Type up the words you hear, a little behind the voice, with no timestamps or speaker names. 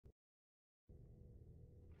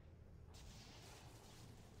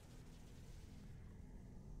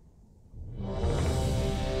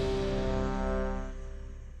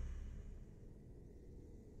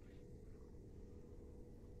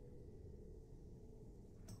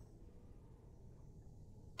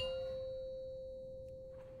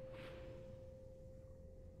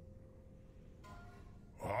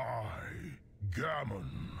Gammon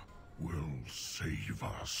will save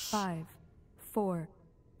us. 5, 4,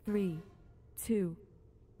 3, 2,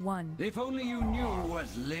 1. If only you knew what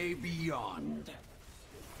lay beyond.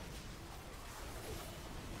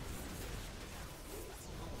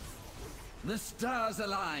 The stars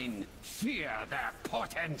align. Fear their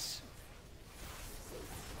portents.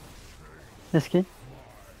 Risky.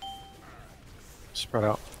 Spread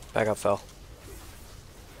out. Back up, Fel.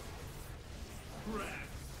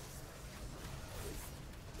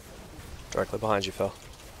 Directly behind you, Fel.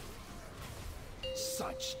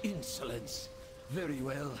 Such insolence. Very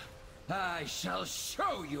well. I shall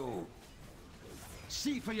show you.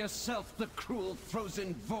 See for yourself the cruel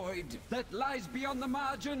frozen void that lies beyond the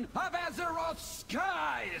margin of Azeroth's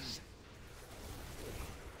skies!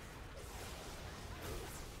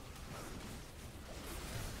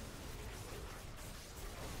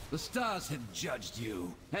 The stars had judged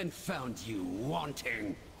you and found you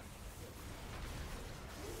wanting.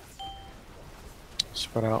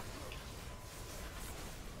 Spread out.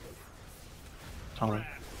 Tony.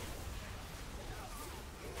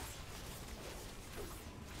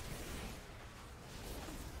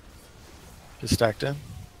 Get stacked in.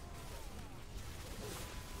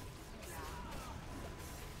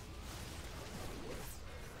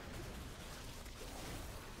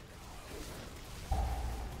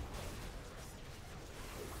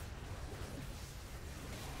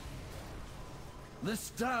 The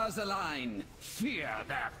stars align. Fear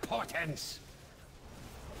their portents.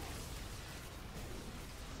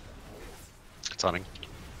 It's hunting.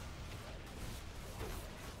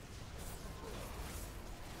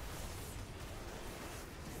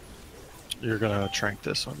 You're gonna trank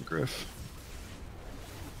this one, Griff.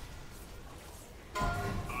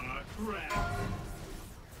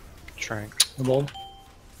 Trank. The ball.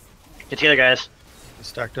 Get together, guys.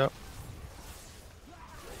 Stacked up.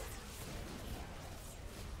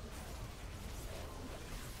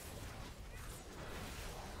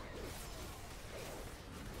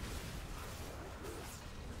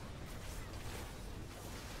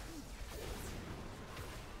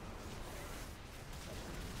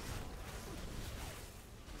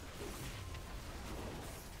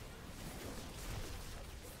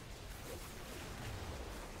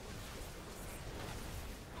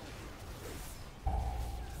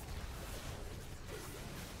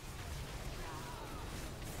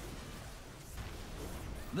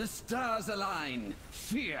 The stars align.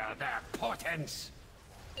 Fear their portents.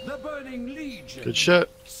 The Burning Legion. Good shit.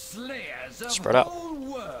 Slayers of Spread out. whole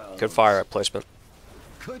worlds. Good fire at placement.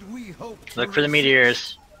 Could we hope to Look for the resist?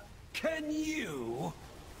 meteors. Can you?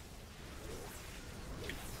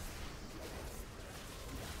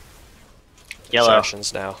 Yellow.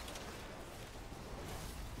 Sections now.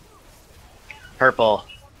 Purple.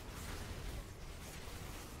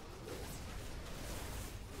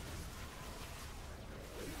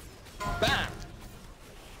 Bam!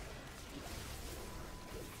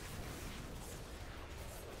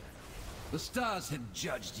 The stars had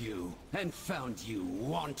judged you and found you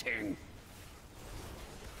wanting.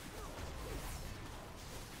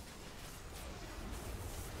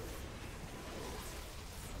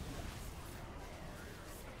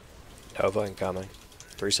 Nova incoming.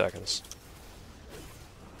 3 seconds.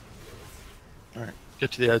 Alright,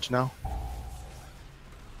 get to the edge now.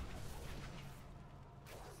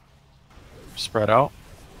 Spread out.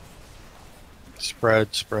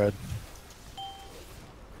 Spread, spread.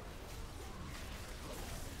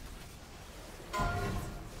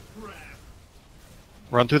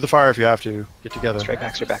 Run through the fire if you have to. Get together. Straight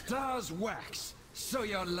back, straight back. Stars wax, so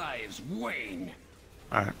your lives wane.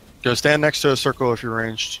 Alright. Go stand next to a circle if you're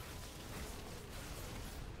ranged.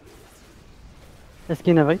 Est-ce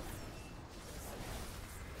qu'il y en avait?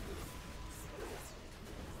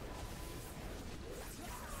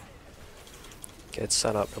 Get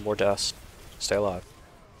sent up, no more deaths. Stay alive.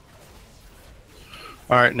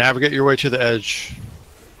 Alright, navigate your way to the edge.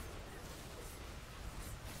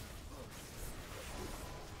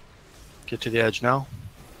 Get to the edge now.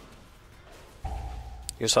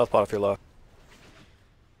 Use health pot if you're low.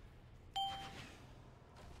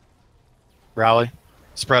 Rally.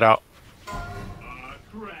 Spread out.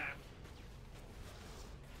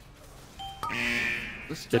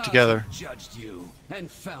 The stars Get together. had judged you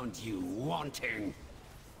and found you wanting.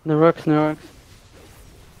 No rocks, no rocks.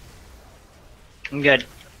 I'm good.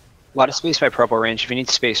 A lot of space by purple range. If you need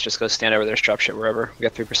space, just go stand over there, drop shit wherever. We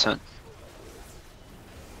got 3%.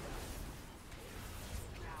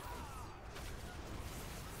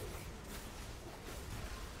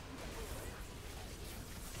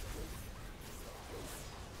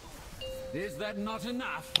 Is that not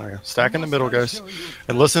enough? There you go. Stack in the middle, guys.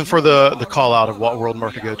 And listen for the call out of what world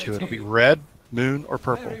mark to go to. It'll be red, moon, or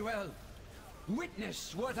purple. Very well.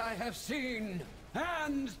 Witness what I have seen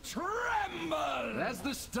and tremble as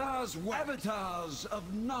the stars avatars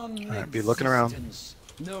of non. All right, be looking around.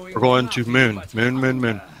 We're going to moon. Moon, moon,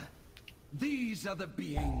 moon. These are the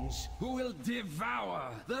beings who will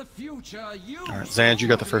devour the future you. All right, Zand, you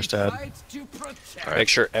got the first ad. Right. Make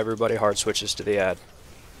sure everybody hard switches to the ad.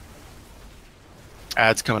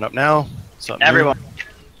 Ad's coming up now. What's up, Everyone,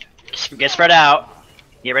 get spread out.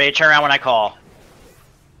 Get ready to turn around when I call.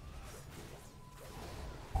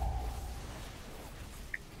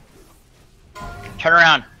 Turn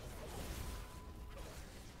around.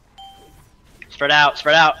 Spread out,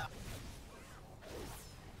 spread out.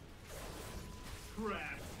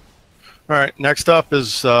 All right, next up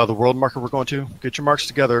is the world marker we're going to. Get your marks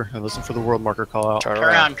together and listen for the world marker call out. Turn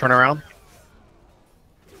around. Turn around.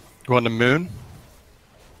 Going to moon.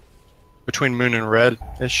 Between moon and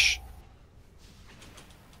red-ish.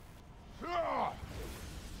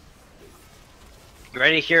 You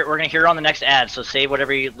ready to hear it? We're going to hear it on the next ad, so save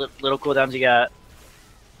whatever little cooldowns you got.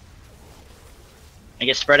 And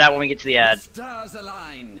get spread out when we get to the ad. Stars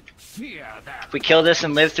align. Fear them. If we kill this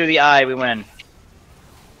and live through the eye, we win.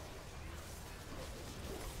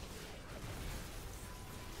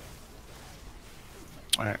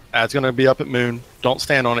 Alright, ad's gonna be up at moon. Don't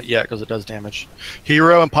stand on it yet because it does damage.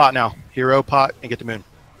 Hero and pot now. Hero, pot, and get to moon.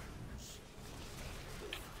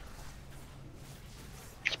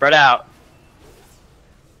 Spread out.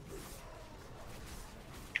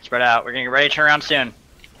 Spread out. We're gonna get ready to turn around soon.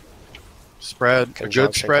 Spread. A good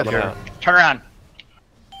Conjunction spread coming here. out. Turn around.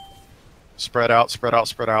 Spread out, spread out,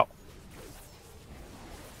 spread out.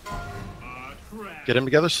 Get them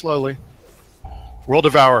together slowly. World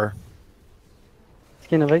Devourer.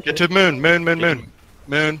 Get to moon, moon, moon, moon.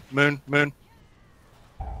 Moon, moon, moon.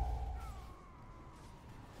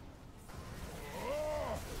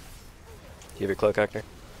 You have your cloak, Actor?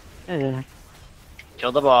 Yeah.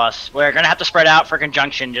 Kill the boss. We're gonna have to spread out for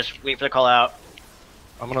conjunction. Just wait for the call out.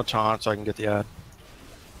 I'm gonna taunt so I can get the ad.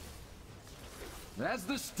 As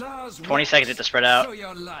the stars 20 seconds to spread out. So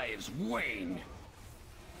your lives wane.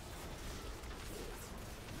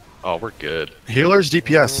 Oh, we're good. Healers,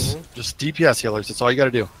 DPS. Just DPS healers. That's all you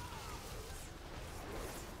gotta do.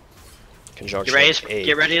 Conjunction.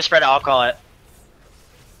 Get ready to spread out. I'll call it.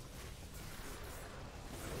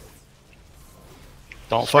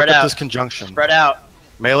 Don't Spread fuck up out. this conjunction. Spread out.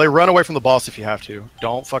 Melee, run away from the boss if you have to.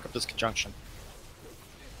 Don't fuck up this conjunction.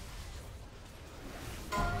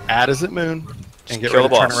 Ad is at moon. And get Kill ready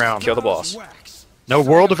the to turn boss. around. Kill the boss. No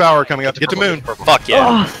World Devourer coming up to get to moon. Fuck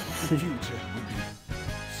yeah.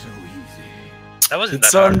 That wasn't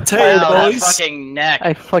It's that hard. on tape, Wow, that boys. fucking neck.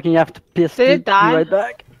 I fucking have to piss Did it you die? right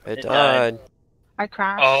back. It It died. I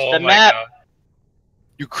crashed. Oh The my map. god.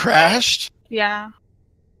 You crashed? Yeah.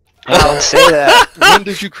 Don't say that. When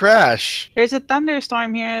did you crash? There's a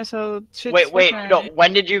thunderstorm here, so shit's Wait. different. No.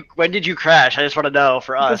 When did you crash? I just want to know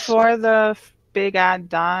for us. Before the big ad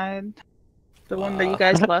died. The one that you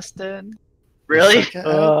guys busted. Really?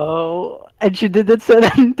 Oh, and she didn't say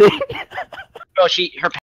anything. Bro, her